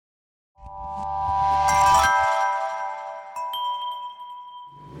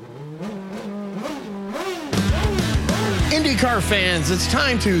IndyCar fans, it's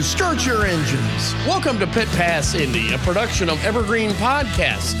time to start your engines. Welcome to Pit Pass Indy, a production of Evergreen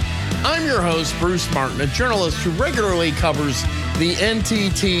Podcast. I'm your host, Bruce Martin, a journalist who regularly covers the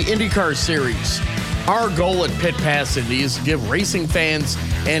NTT IndyCar Series. Our goal at Pit Pass Indy is to give racing fans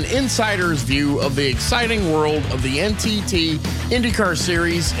an insider's view of the exciting world of the NTT IndyCar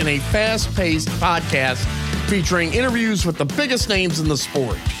Series in a fast-paced podcast featuring interviews with the biggest names in the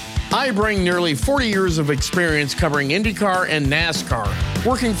sport. I bring nearly 40 years of experience covering IndyCar and NASCAR,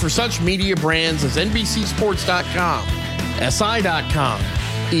 working for such media brands as NBCSports.com, SI.com,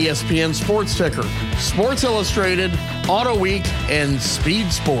 ESPN Sports Ticker, Sports Illustrated, Auto Week, and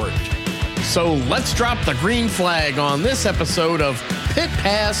Speed Sport. So let's drop the green flag on this episode of Pit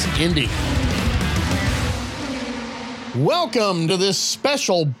Pass Indy. Welcome to this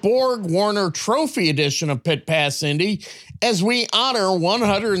special Borg Warner Trophy edition of Pit Pass Indy as we honor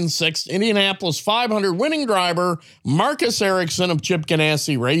 106th Indianapolis 500 winning driver Marcus Ericsson of Chip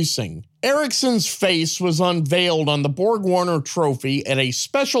Ganassi Racing. Ericsson's face was unveiled on the Borg Warner Trophy at a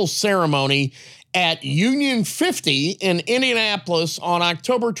special ceremony at Union 50 in Indianapolis on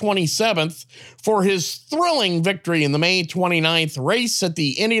October 27th for his thrilling victory in the May 29th race at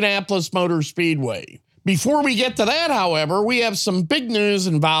the Indianapolis Motor Speedway. Before we get to that, however, we have some big news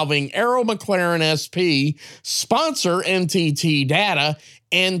involving Arrow McLaren SP, sponsor NTT Data,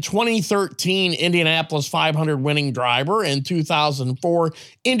 and 2013 Indianapolis 500 winning driver and 2004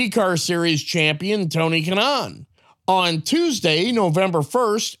 IndyCar Series champion Tony Kanaan. On Tuesday, November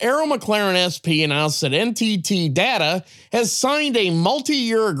 1st, Arrow McLaren SP announced that NTT Data has signed a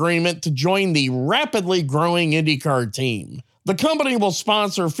multi-year agreement to join the rapidly growing IndyCar team. The company will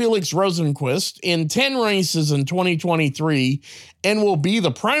sponsor Felix Rosenqvist in 10 races in 2023 and will be the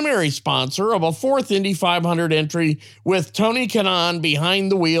primary sponsor of a fourth Indy 500 entry with Tony Kanaan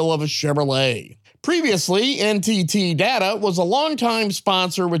behind the wheel of a Chevrolet. Previously, NTT Data was a longtime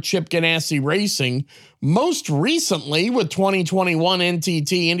sponsor with Chip Ganassi Racing, most recently with 2021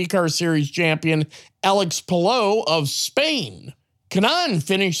 NTT IndyCar Series champion Alex Palou of Spain. Kanaan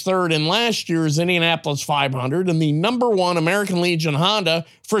finished third in last year's Indianapolis 500 and the number one American Legion Honda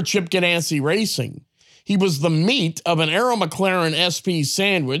for Chip Ganassi Racing. He was the meat of an Arrow McLaren SP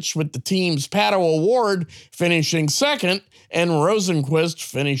sandwich, with the team's Pato O'Ward finishing second and Rosenqvist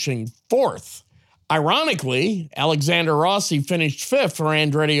finishing fourth. Ironically, Alexander Rossi finished fifth for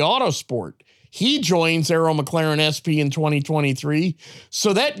Andretti Autosport. He joins Arrow McLaren SP in 2023,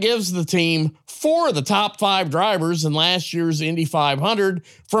 so that gives the team four of the top five drivers in last year's Indy 500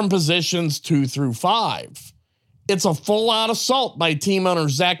 from positions 2 through 5. It's a full-out assault by team owner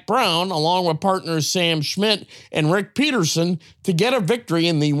Zach Brown, along with partners Sam Schmidt and Rick Peterson, to get a victory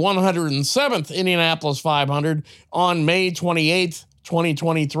in the 107th Indianapolis 500 on May 28,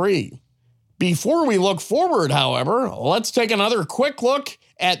 2023. Before we look forward, however, let's take another quick look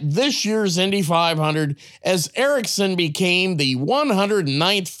at this year's Indy 500 as Ericsson became the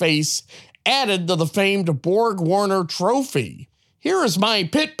 109th face added to the famed Borg Warner Trophy. Here is my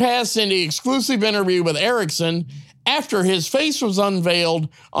Pit Pass Indy exclusive interview with Ericsson after his face was unveiled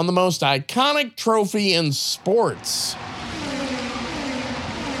on the most iconic trophy in sports.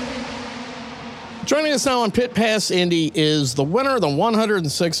 Joining us now on Pit Pass Indy is the winner of the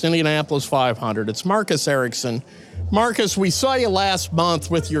 106th Indianapolis 500. It's Marcus Ericsson. Marcus, we saw you last month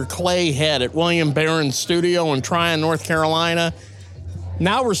with your clay head at William Barron's studio in Tryon, North Carolina.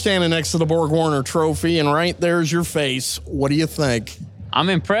 Now we're standing next to the Borg Warner Trophy, and right there's your face. What do you think? I'm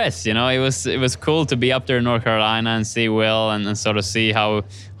impressed. You know, it was cool to be up there in North Carolina and see Will and sort of see how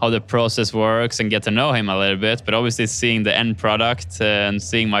the process works and get to know him a little bit. But obviously, seeing the end product and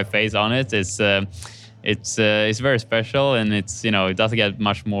seeing my face on it, it's very special, and it doesn't get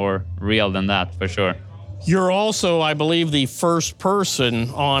much more real than that for sure. You're also, I believe, the first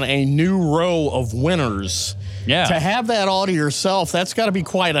person on a new row of winners. Yeah. To have that all to yourself, that's got to be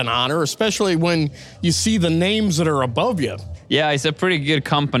quite an honor, especially when you see the names that are above you. Yeah, it's a pretty good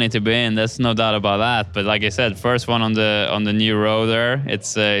company to be in. There's no doubt about that. But like I said, first one on the new row there,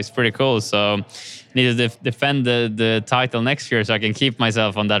 it's pretty cool. So need to defend the title next year so I can keep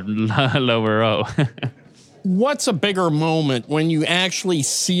myself on that lower row. What's a bigger moment when you actually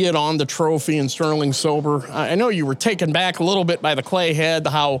see it on the trophy in Sterling Silver? I know you were taken back a little bit by the clay head,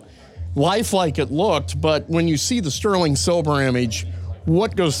 how lifelike it looked, but when you see the Sterling Silver image,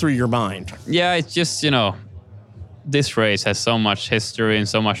 what goes through your mind? Yeah, it's just, this race has so much history and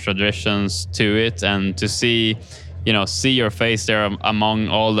so much traditions to it, and to see your face there among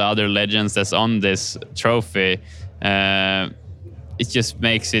all the other legends that's on this trophy, it just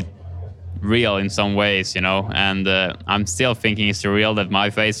makes it real in some ways, you know, and I'm still thinking it's surreal that my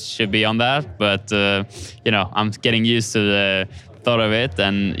face should be on that, but you know, I'm getting used to the thought of it,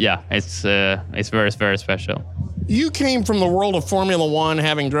 and yeah, it's very, very special. You came from the world of Formula One,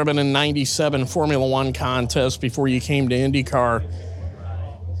 having driven in 97 Formula One contests before you came to IndyCar.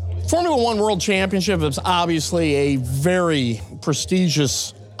 Formula One World Championship is obviously a very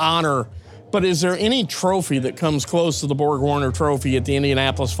prestigious honor, but is there any trophy that comes close to the Borg-Warner Trophy at the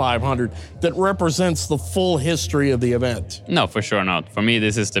Indianapolis 500 that represents the full history of the event? No, for sure not. For me,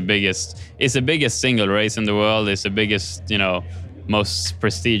 this is the biggest. It's the biggest single race in the world. It's the biggest, you know, most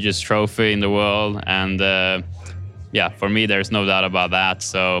prestigious trophy in the world, and yeah, for me, there's no doubt about that.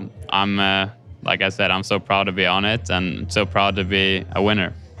 So I'm, like I said, I'm so proud to be on it, and so proud to be a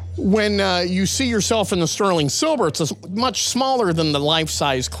winner. When you see yourself in the Sterling Silver, it's much smaller than the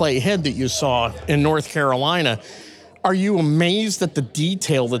life-size clay head that you saw in North Carolina. Are you amazed at the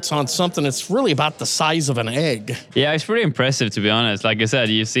detail that's on something that's really about the size of an egg? Yeah, it's pretty impressive, to be honest. Like I said,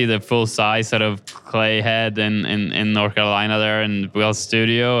 you see the full size sort of clay head in North Carolina there in Will's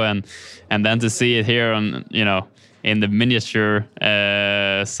studio, and then to see it here on, you know, in the miniature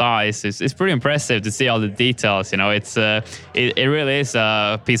size, it's pretty impressive to see all the details. You know, it really is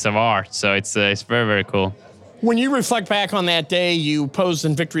a piece of art. So it's very, very cool. When you reflect back on that day, you posed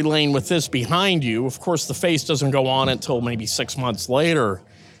in victory lane with this behind you. Of course, the face doesn't go on until maybe 6 months later.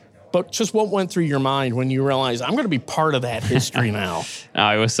 But just what went through your mind when you realized, I'm going to be part of that history now?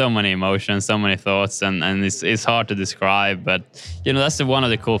 It was so many emotions, so many thoughts, and it's hard to describe. But, you know, that's one of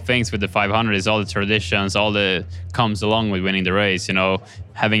the cool things with the 500 is all the traditions, all the comes along with winning the race. You know,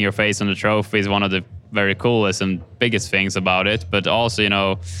 having your face on the trophy is one of the very coolest and biggest things about it. But also, you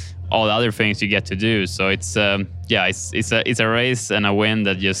know, all the other things you get to do. So it's it's a race and a win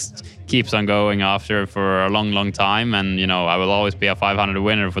that just keeps on going after for a long, long time. And, you know, I will always be a 500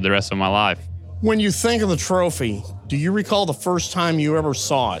 winner for the rest of my life. When you think of the trophy, do you recall the first time you ever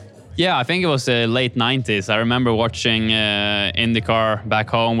saw it? Yeah, I think it was the late 90s. I remember watching IndyCar back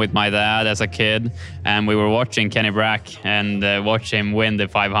home with my dad as a kid, and we were watching Kenny Brack and watch him win the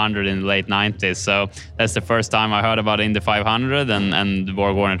 500 in the late 90s. So that's the first time I heard about Indy 500 and the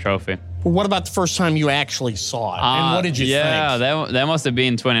Borg-Warner Trophy. Well, what about the first time you actually saw it? And what did you think? Yeah, that must have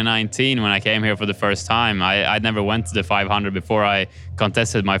been 2019 when I came here for the first time. I'd never went to the 500 before I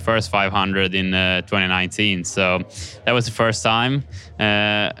contested my first 500 in 2019. So that was the first time.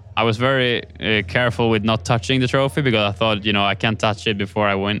 I was very careful with not touching the trophy because I thought, you know, I can't touch it before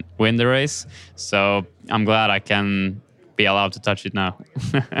I win the race. So I'm glad I can be allowed to touch it now.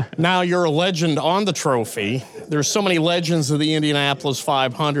 Now you're a legend on the trophy. There's so many legends of the Indianapolis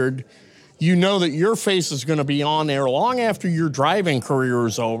 500. You know that your face is going to be on there long after your driving career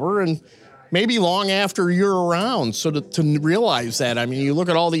is over and maybe long after you're around. So to realize that, I mean, you look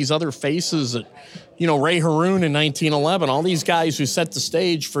at all these other faces that, you know, Ray Haroon in 1911, all these guys who set the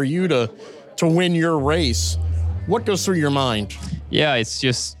stage for you to win your race. What goes through your mind? Yeah, it's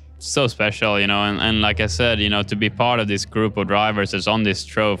just so special, you know, and like I said, you know, to be part of this group of drivers that's on this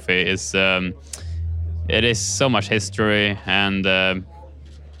trophy is, it is so much history and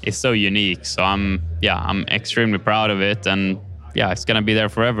it's so unique. So I'm extremely proud of it, and yeah, it's gonna be there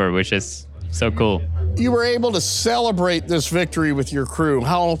forever, which is so cool. You were able to celebrate this victory with your crew.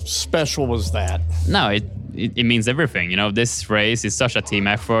 How special was that? No, it means everything. You know, this race is such a team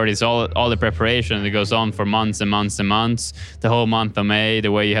effort. It's all the preparation that goes on for months and months and months. The whole month of May,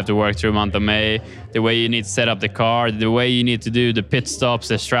 the way you have to work through month of May, the way you need to set up the car, the way you need to do the pit stops,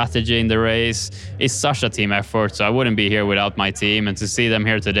 the strategy in the race. It's such a team effort. So I wouldn't be here without my team. And to see them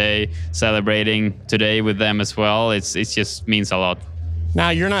here today, celebrating today with them as well, it just means a lot.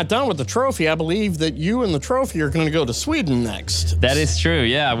 Now, you're not done with the trophy. I believe that you and the trophy are going to go to Sweden next. That is true,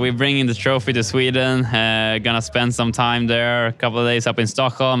 yeah. We're bringing the trophy to Sweden. Gonna spend some time there, a couple of days up in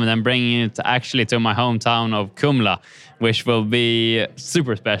Stockholm, and then bringing it actually to my hometown of Kumla, which will be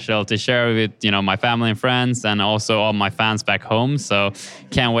super special to share with, you know, my family and friends and also all my fans back home. So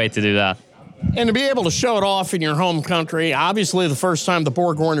can't wait to do that. And to be able to show it off in your home country, obviously the first time the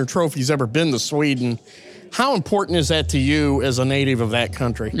Borg-Warner Trophy's ever been to Sweden. How important is that to you as a native of that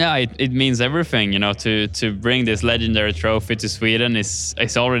country? Yeah, it means everything, you know, to bring this legendary trophy to Sweden.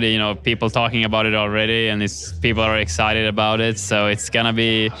 It's already, you know, people talking about it already, and people are excited about it. So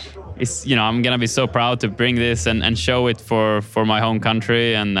I'm gonna be so proud to bring this and show it for my home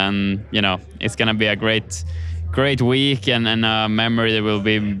country, and then, you know, it's gonna be a great week and a memory that will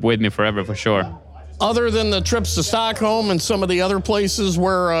be with me forever for sure. Other than the trips to Stockholm and some of the other places,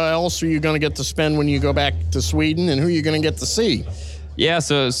 where else are you going to get to spend when you go back to Sweden, and who are you going to get to see? Yeah,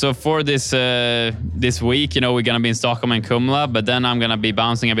 so for this week, we're gonna be in Stockholm and Kumla, but then I'm gonna be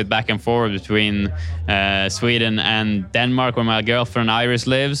bouncing a bit back and forth between Sweden and Denmark, where my girlfriend Iris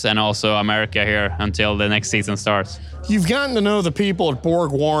lives, and also America here until the next season starts. You've gotten to know the people at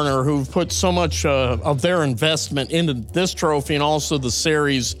Borg Warner who've put so much of their investment into this trophy and also the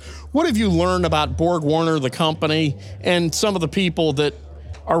series. What have you learned about Borg Warner, the company, and some of the people that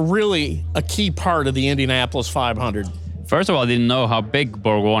are really a key part of the Indianapolis 500? First of all, I didn't know how big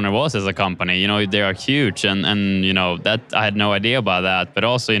Borg Warner was as a company. They are huge, and that I had no idea about that. But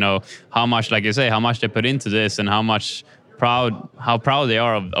also, how much, like you say, how much they put into this, and how proud they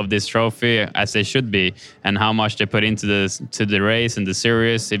are of this trophy, as they should be, and how much they put into the race and the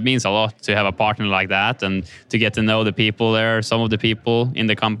series. It means a lot to have a partner like that, and to get to know the people there, some of the people in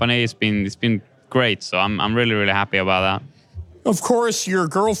the company. It's been great. So I'm really, really happy about that. Of course, your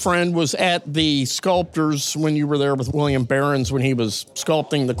girlfriend was at the sculptors when you were there with William Behrens when he was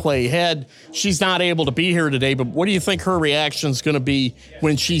sculpting the clay head. She's not able to be here today, but what do you think her reaction is going to be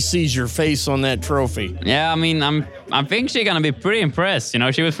when she sees your face on that trophy? Yeah, I think she's going to be pretty impressed.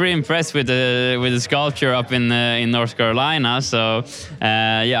 She was pretty impressed with the sculpture up in North Carolina. So,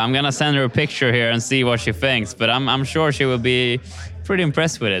 I'm going to send her a picture here and see what she thinks. But I'm sure she will be pretty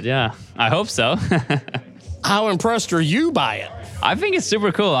impressed with it. Yeah, I hope so. How impressed are you by it? I think it's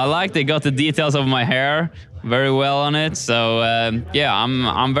super cool. I like they got the details of my hair very well on it. So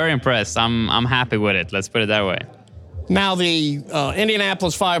I'm very impressed. I'm happy with it. Let's put it that way. Now the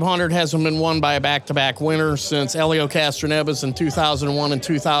Indianapolis 500 hasn't been won by a back-to-back winner since Helio Castroneves in 2001 and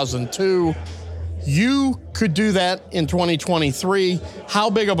 2002. You could do that in 2023. How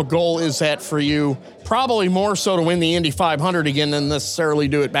big of a goal is that for you? Probably more so to win the Indy 500 again than necessarily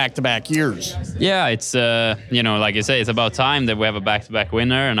do it back-to-back years. Yeah, it's like you say, it's about time that we have a back-to-back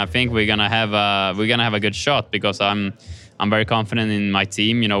winner, and I think we're gonna have a good shot because I'm very confident in my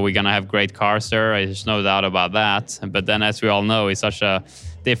team. We're gonna have great cars there. There's no doubt about that. But then, as we all know, it's such a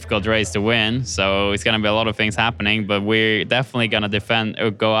difficult race to win, so it's going to be a lot of things happening, but we're definitely going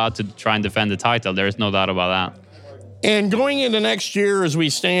to go out to try and defend the title. There's no doubt about that. And going into next year, as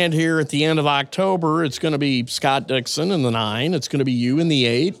we stand here at the end of October, it's going to be Scott Dixon in the 9. It's going to be you in the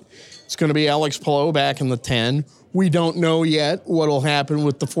 8. It's going to be Alex Palou back in the 10. We don't know yet what will happen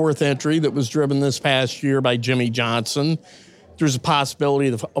with the 4th entry that was driven this past year by Jimmy Johnson. There's a possibility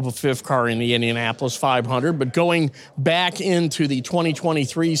of a 5th car in the Indianapolis 500, but going back into the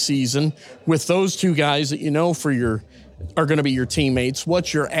 2023 season with those two guys that are going to be your teammates,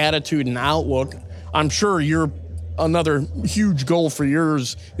 what's your attitude and outlook? I'm sure another huge goal for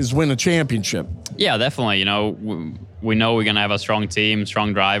yours is win a championship. Yeah, definitely. We know we're going to have a strong team,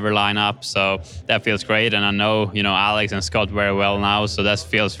 strong driver lineup, so that feels great. And I know, Alex and Scott very well now, so that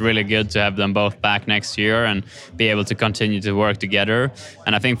feels really good to have them both back next year and be able to continue to work together.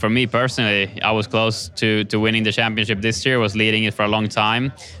 And I think for me personally, I was close to winning the championship this year, was leading it for a long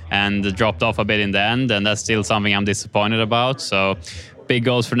time, and dropped off a bit in the end, and that's still something I'm disappointed about. So big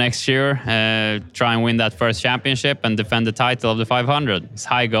goals for next year, try and win that first championship and defend the title of the 500. It's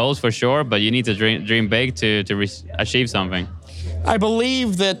high goals for sure, but you need to dream big to achieve something. I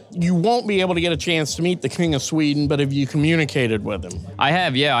believe that you won't be able to get a chance to meet the King of Sweden, but have you communicated with him? I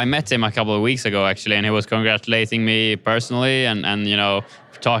have, yeah. I met him a couple of weeks ago, actually, and he was congratulating me personally and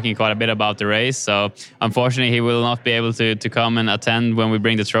talking quite a bit about the race. So unfortunately, he will not be able to come and attend when we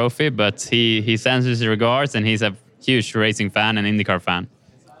bring the trophy, but he sends his regards, and he's a huge racing fan and IndyCar fan.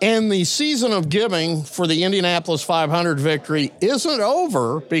 And the season of giving for the Indianapolis 500 victory isn't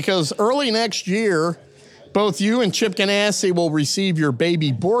over, because early next year, both you and Chip Ganassi will receive your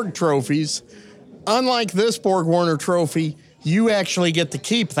baby Borg trophies. Unlike this Borg Warner trophy, you actually get to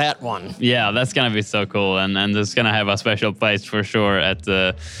keep that one. Yeah, that's going to be so cool. And it's going to have a special place for sure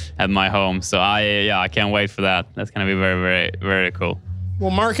at my home. So I can't wait for that. That's going to be very, very, very cool. Well,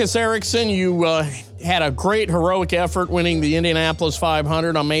 Marcus Ericsson, you had a great heroic effort winning the Indianapolis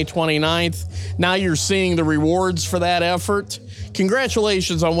 500 on May 29th. Now you're seeing the rewards for that effort.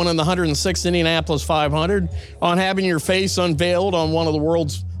 Congratulations on winning the 106th Indianapolis 500, on having your face unveiled on one of the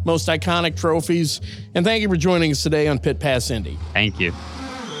world's most iconic trophies. And thank you for joining us today on Pit Pass Indy. Thank you.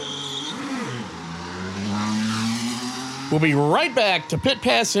 We'll be right back to Pit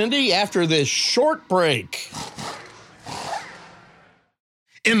Pass Indy after this short break.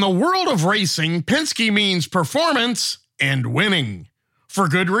 In the world of racing, Penske means performance and winning. For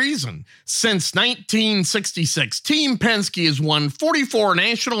good reason. Since 1966, Team Penske has won 44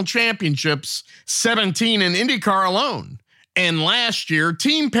 national championships, 17 in IndyCar alone. And last year,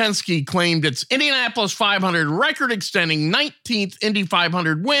 Team Penske claimed its Indianapolis 500 record-extending 19th Indy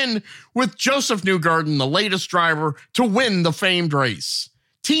 500 win, with Joseph Newgarden the latest driver to win the famed race.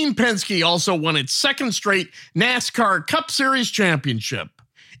 Team Penske also won its second straight NASCAR Cup Series championship.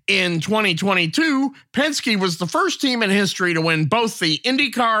 In 2022, Penske was the first team in history to win both the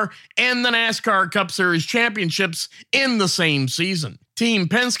IndyCar and the NASCAR Cup Series championships in the same season. Team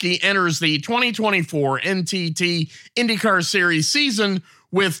Penske enters the 2024 NTT IndyCar Series season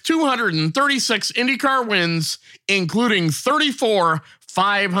with 236 IndyCar wins, including 34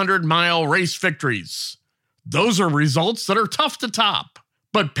 500-mile race victories. Those are results that are tough to top.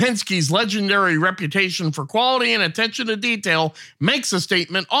 But Penske's legendary reputation for quality and attention to detail makes a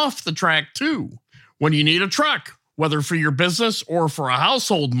statement off the track, too. When you need a truck, whether for your business or for a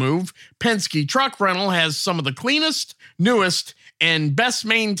household move, Penske Truck Rental has some of the cleanest, newest, and best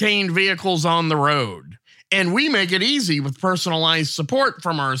maintained vehicles on the road. And we make it easy with personalized support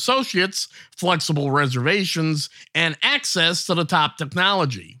from our associates, flexible reservations, and access to the top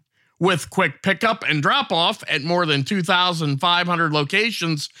technology. With quick pickup and drop-off at more than 2,500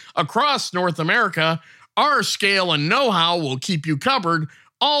 locations across North America, our scale and know-how will keep you covered,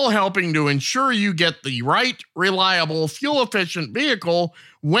 all helping to ensure you get the right, reliable, fuel-efficient vehicle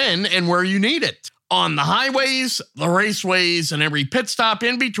when and where you need it. On the highways, the raceways, and every pit stop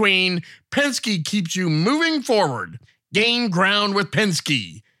in between, Penske keeps you moving forward. Gain ground with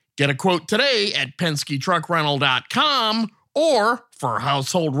Penske. Get a quote today at PenskeTruckRental.com, or for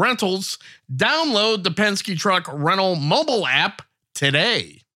household rentals, download the Penske Truck Rental mobile app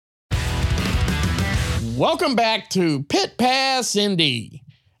today. Welcome back to Pit Pass Indy.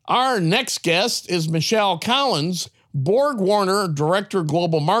 Our next guest is Michelle Collins, BorgWarner Director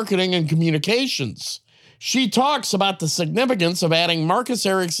Global Marketing and Communications. She talks about the significance of adding Marcus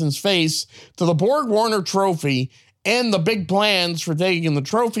Ericsson's face to the BorgWarner Trophy and the big plans for taking the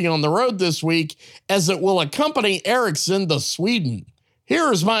trophy on the road this week, as it will accompany Ericsson to Sweden.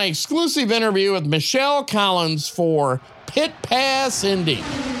 Here is my exclusive interview with Michelle Collins for Pit Pass Indy.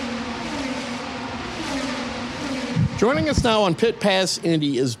 Joining us now on Pit Pass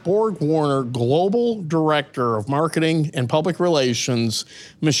Indy is BorgWarner Global Director of Marketing and Public Relations,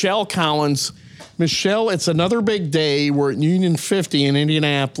 Michelle Collins. Michelle, it's another big day. We're at Union 50 in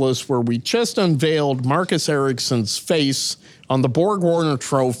Indianapolis, where we just unveiled Marcus Ericsson's face on the BorgWarner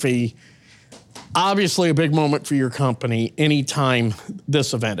Trophy. Obviously a big moment for your company anytime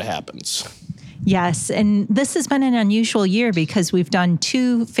this event happens. Yes, and this has been an unusual year because we've done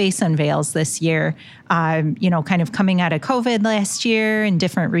 2 face unveils this year. Kind of coming out of COVID last year and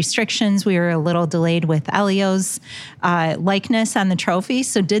different restrictions, we were a little delayed with Elio's likeness on the trophy.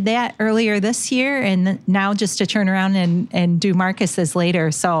 So did that earlier this year, and now just to turn around and do Marcus's later.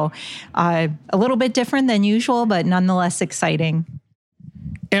 So a little bit different than usual, but nonetheless exciting.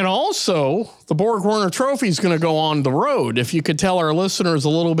 And also, the BorgWarner Trophy is going to go on the road. If you could tell our listeners a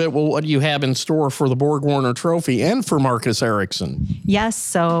little bit, well, what do you have in store for the BorgWarner Trophy and for Marcus Ericsson? Yes,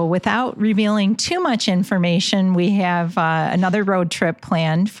 so without revealing too much information, we have another road trip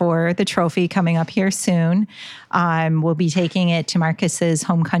planned for the trophy coming up here soon. We'll be taking it to Marcus's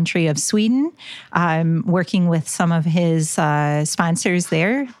home country of Sweden, working with some of his sponsors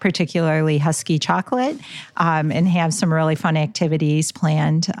there, particularly Husky Chocolate, and have some really fun activities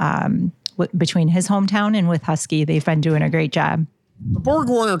planned between his hometown and with Husky. They've been doing a great job. The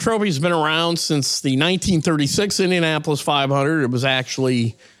BorgWarner Trophy has been around since the 1936 Indianapolis 500. It was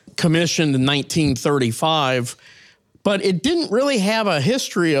actually commissioned in 1935. But it didn't really have a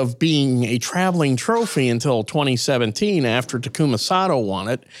history of being a traveling trophy until 2017 after Takuma Sato won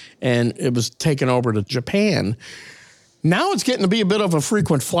it, and it was taken over to Japan. Now it's getting to be a bit of a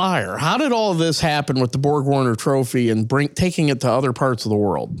frequent flyer. How did all of this happen with the BorgWarner Trophy and taking it to other parts of the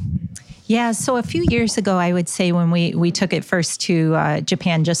world? Yeah, so a few years ago, I would say when we took it first to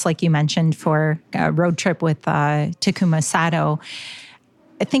Japan, just like you mentioned, for a road trip with Takuma Sato,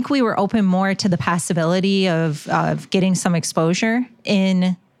 I think we were open more to the possibility of getting some exposure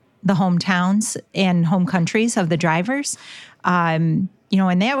in the hometowns and home countries of the drivers. And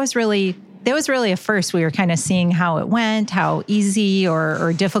that was really a first. We were kind of seeing how it went, how easy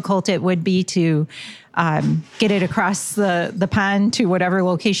or difficult it would be to get it across the pond to whatever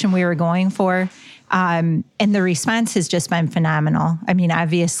location we were going for. And the response has just been phenomenal. I mean,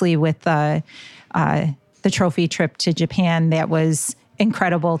 obviously with the trophy trip to Japan, that was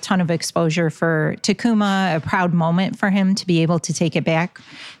incredible, ton of exposure for Takuma, a proud moment for him to be able to take it back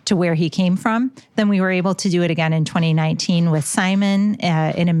to where he came from. Then we were able to do it again in 2019 with Simon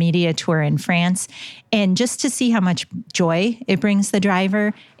in a media tour in France. And just to see how much joy it brings the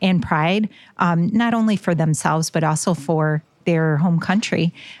driver and pride, not only for themselves, but also for their home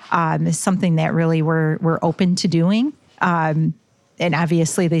country. Is something that really we're open to doing. And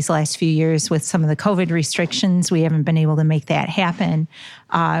obviously, these last few years with some of the COVID restrictions, we haven't been able to make that happen.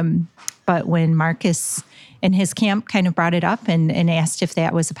 But when Marcus and his camp kind of brought it up and asked if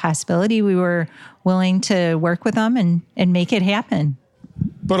that was a possibility, we were willing to work with them and make it happen.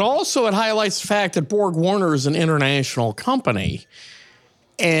 But also it highlights the fact that BorgWarner is an international company.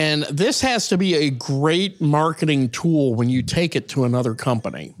 And this has to be a great marketing tool when you take it to another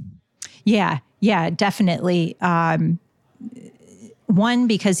company. Yeah, definitely. One,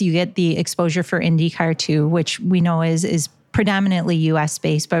 because you get the exposure for IndyCar too, which we know is predominantly U.S.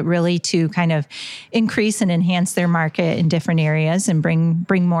 based, but really to kind of increase and enhance their market in different areas and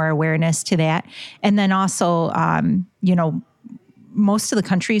bring more awareness to that. And then also, most of the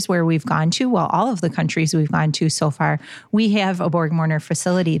countries where we've gone to, well, all of the countries we've gone to so far, we have a BorgWarner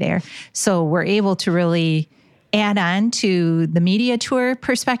facility there. So we're able to really add on to the media tour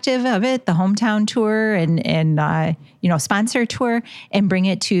perspective of it, the hometown tour and sponsor tour, and bring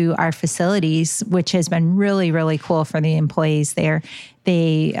it to our facilities, which has been really, really cool for the employees there.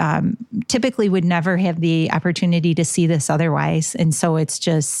 They typically would never have the opportunity to see this otherwise. And so it's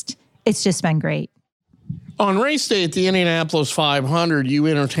just been great. On race day at the Indianapolis 500, you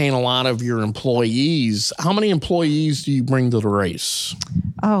entertain a lot of your employees. How many employees do you bring to the race?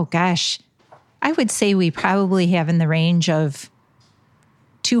 Oh, gosh. I would say we probably have in the range of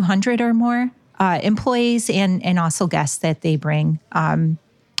 200 or more employees and also guests that they bring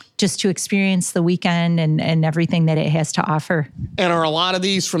just to experience the weekend and everything that it has to offer. And are a lot of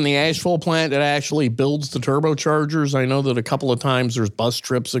these from the Asheville plant that actually builds the turbochargers? I know that a couple of times there's bus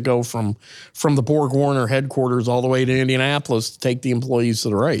trips that go from the BorgWarner headquarters all the way to Indianapolis to take the employees to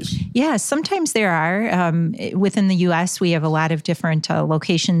the race. Yeah, sometimes there are. Within the U.S., we have a lot of different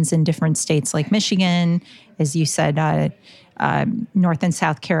locations in different states like Michigan, as you said, North and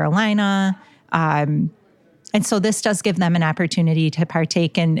South Carolina. And so this does give them an opportunity to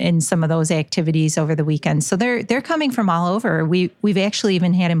partake in some of those activities over the weekend. So they're coming from all over. We've actually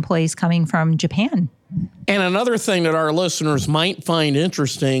even had employees coming from Japan. And another thing that our listeners might find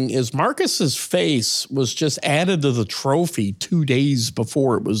interesting is Marcus's face was just added to the trophy 2 days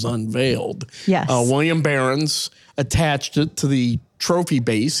before it was unveiled. Yes. William Behrens attached it to the trophy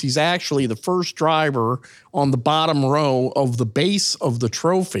base. He's actually the first driver on the bottom row of the base of the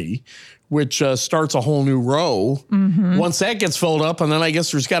trophy, which starts a whole new row. Mm-hmm. Once that gets filled up, and then I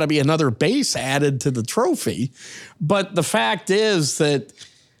guess there's got to be another base added to the trophy. But the fact is that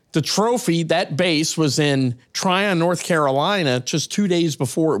the trophy, that base, was in Tryon, North Carolina, just 2 days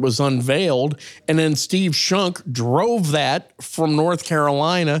before it was unveiled. And then Steve Shunk drove that from North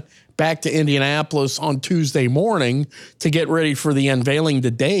Carolina back to Indianapolis on Tuesday morning to get ready for the unveiling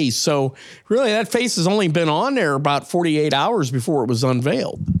today. So really, that face has only been on there about 48 hours before it was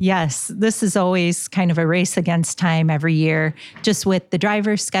unveiled. Yes, this is always kind of a race against time every year, just with the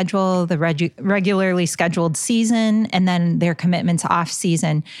driver's schedule, the regularly scheduled season, and then their commitments off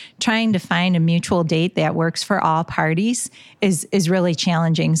season. Trying to find a mutual date that works for all parties is really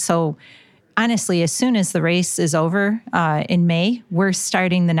challenging. So honestly, as soon as the race is over in May, we're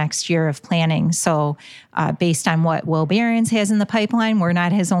starting the next year of planning. So based on what Will Behrens has in the pipeline, we're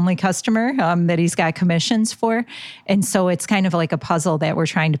not his only customer that he's got commissions for. And so it's kind of like a puzzle that we're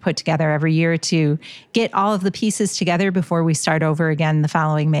trying to put together every year to get all of the pieces together before we start over again the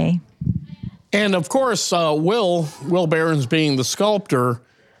following May. And of course, Will Behrens, being the sculptor,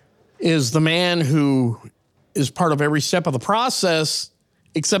 is the man who is part of every step of the process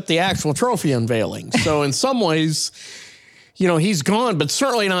except the actual trophy unveiling. So in some ways, he's gone, but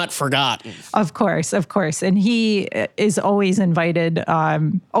certainly not forgotten. Of course. And he is always invited,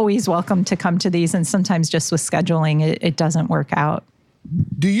 always welcome to come to these. And sometimes just with scheduling, it doesn't work out.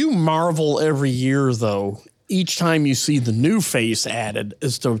 Do you marvel every year, though, each time you see the new face added,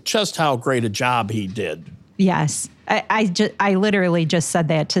 as to just how great a job he did? Yes. I literally just said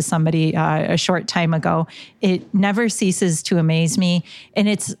that to somebody a short time ago. It never ceases to amaze me. And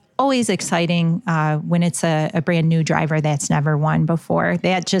it's always exciting when it's a brand new driver that's never won before.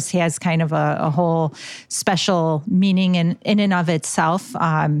 That just has kind of a whole special meaning in and of itself.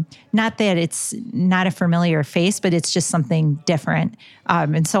 Not that it's not a familiar face, but it's just something different.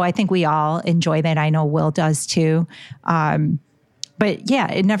 And so I think we all enjoy that. I know Will does too. But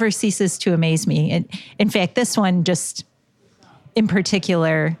yeah, it never ceases to amaze me. And in fact, this one just in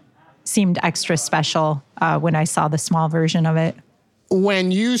particular seemed extra special when I saw the small version of it.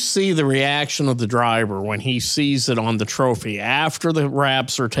 When you see the reaction of the driver when he sees it on the trophy after the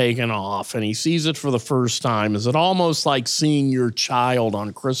wraps are taken off and he sees it for the first time, is it almost like seeing your child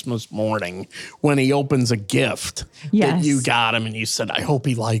on Christmas morning when he opens a gift that you got him and you said, I hope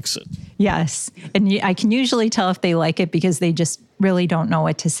he likes it? Yes. And I can usually tell if they like it because they just really don't know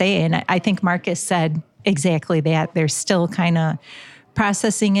what to say. And I think Marcus said exactly that. They're still kind of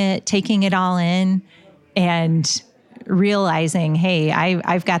processing it, taking it all in, and realizing, hey,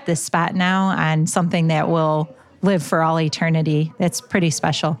 I've got this spot now on something that will live for all eternity. That's pretty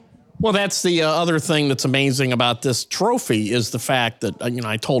special. Well, that's the other thing that's amazing about this trophy is the fact that,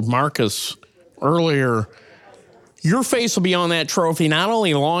 I told Marcus earlier, your face will be on that trophy not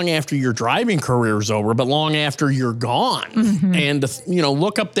only long after your driving career is over, but long after you're gone. Mm-hmm. And,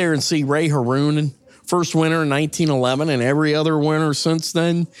 look up there and see Ray Haroon, first winner in 1911 and every other winner since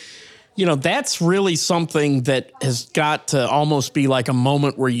then. That's really something that has got to almost be like a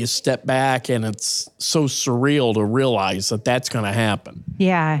moment where you step back and it's so surreal to realize that that's going to happen.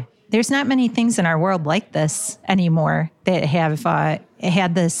 Yeah. There's not many things in our world like this anymore that have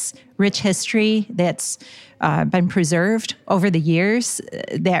had this rich history that's been preserved over the years.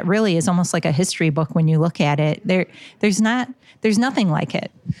 That really is almost like a history book when you look at it. There's nothing like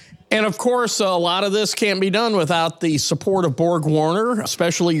it. And of course, a lot of this can't be done without the support of Borg Warner,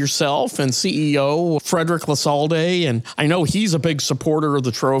 especially yourself and CEO Frederick Lasalde. And I know he's a big supporter of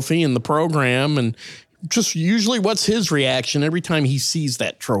the trophy and the program. And just usually what's his reaction every time he sees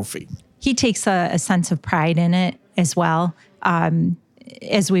that trophy? He takes a sense of pride in it as well.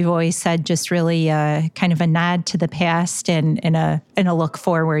 As we've always said, just really kind of a nod to the past and a look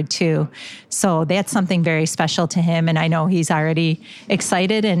forward too. So that's something very special to him. And I know he's already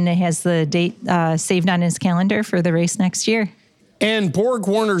excited and has the date saved on his calendar for the race next year. And Borg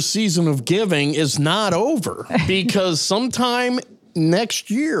Warner's season of giving is not over because sometime next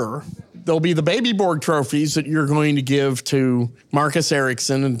year, there'll be the Baby Borg trophies that you're going to give to Marcus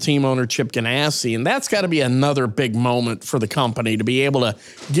Ericsson and team owner Chip Ganassi. And that's got to be another big moment for the company to be able to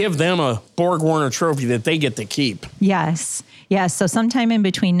give them a Borg Warner trophy that they get to keep. Yes. Yes. So sometime in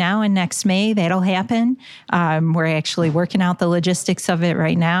between now and next May, that'll happen. We're actually working out the logistics of it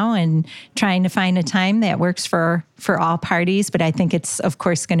right now and trying to find a time that works for all parties. But I think it's, of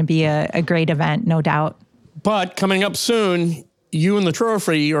course, going to be a great event, no doubt. But coming up soon, you and the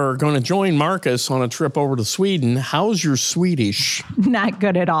trophy are going to join Marcus on a trip over to Sweden. How's your Swedish? Not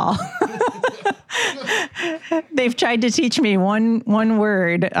good at all. They've tried to teach me one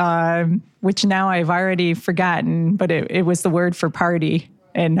word, which now I've already forgotten, but it was the word for party.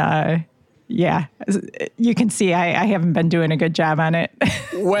 And yeah, you can see I haven't been doing a good job on it.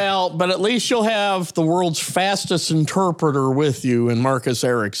 Well, but at least you'll have the world's fastest interpreter with you in Marcus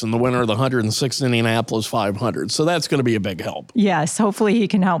Ericsson, the winner of the 106th Indianapolis 500. So that's going to be a big help. Yes, hopefully he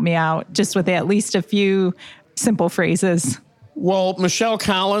can help me out just with at least a few simple phrases. Well, Michelle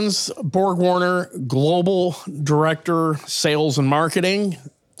Collins, Borg Warner Global Director, Sales and Marketing,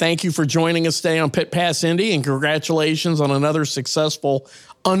 thank you for joining us today on Pit Pass Indy, and congratulations on another successful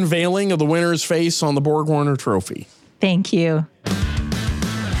unveiling of the winner's face on the Borg Warner Trophy. Thank you.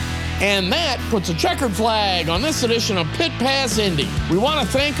 And that puts a checkered flag on this edition of Pit Pass Indy. We want to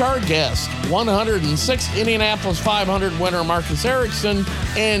thank our guest, 106th Indianapolis 500 winner Marcus Ericsson,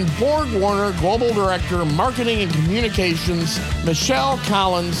 and Borg Warner Global Director, Marketing and Communications, Michelle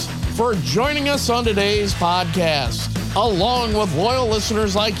Collins, for joining us on today's podcast. Along with loyal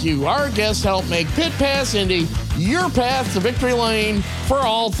listeners like you, our guests help make Pit Pass Indy your path to victory lane for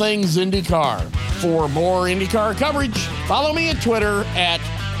all things IndyCar. For more IndyCar coverage, follow me at Twitter at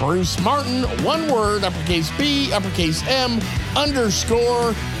Bruce Martin, one word, uppercase B, uppercase M,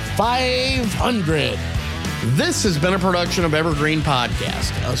 _500. This has been a production of Evergreen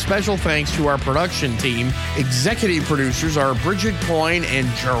Podcast. A special thanks to our production team. Executive producers are Bridget Coyne and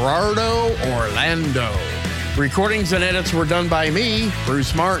Gerardo Orlando. Recordings and edits were done by me,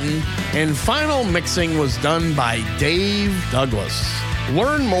 Bruce Martin, and final mixing was done by Dave Douglas.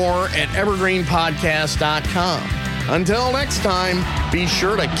 Learn more at evergreenpodcast.com. Until next time, be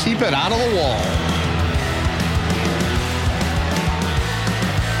sure to keep it out of the wall.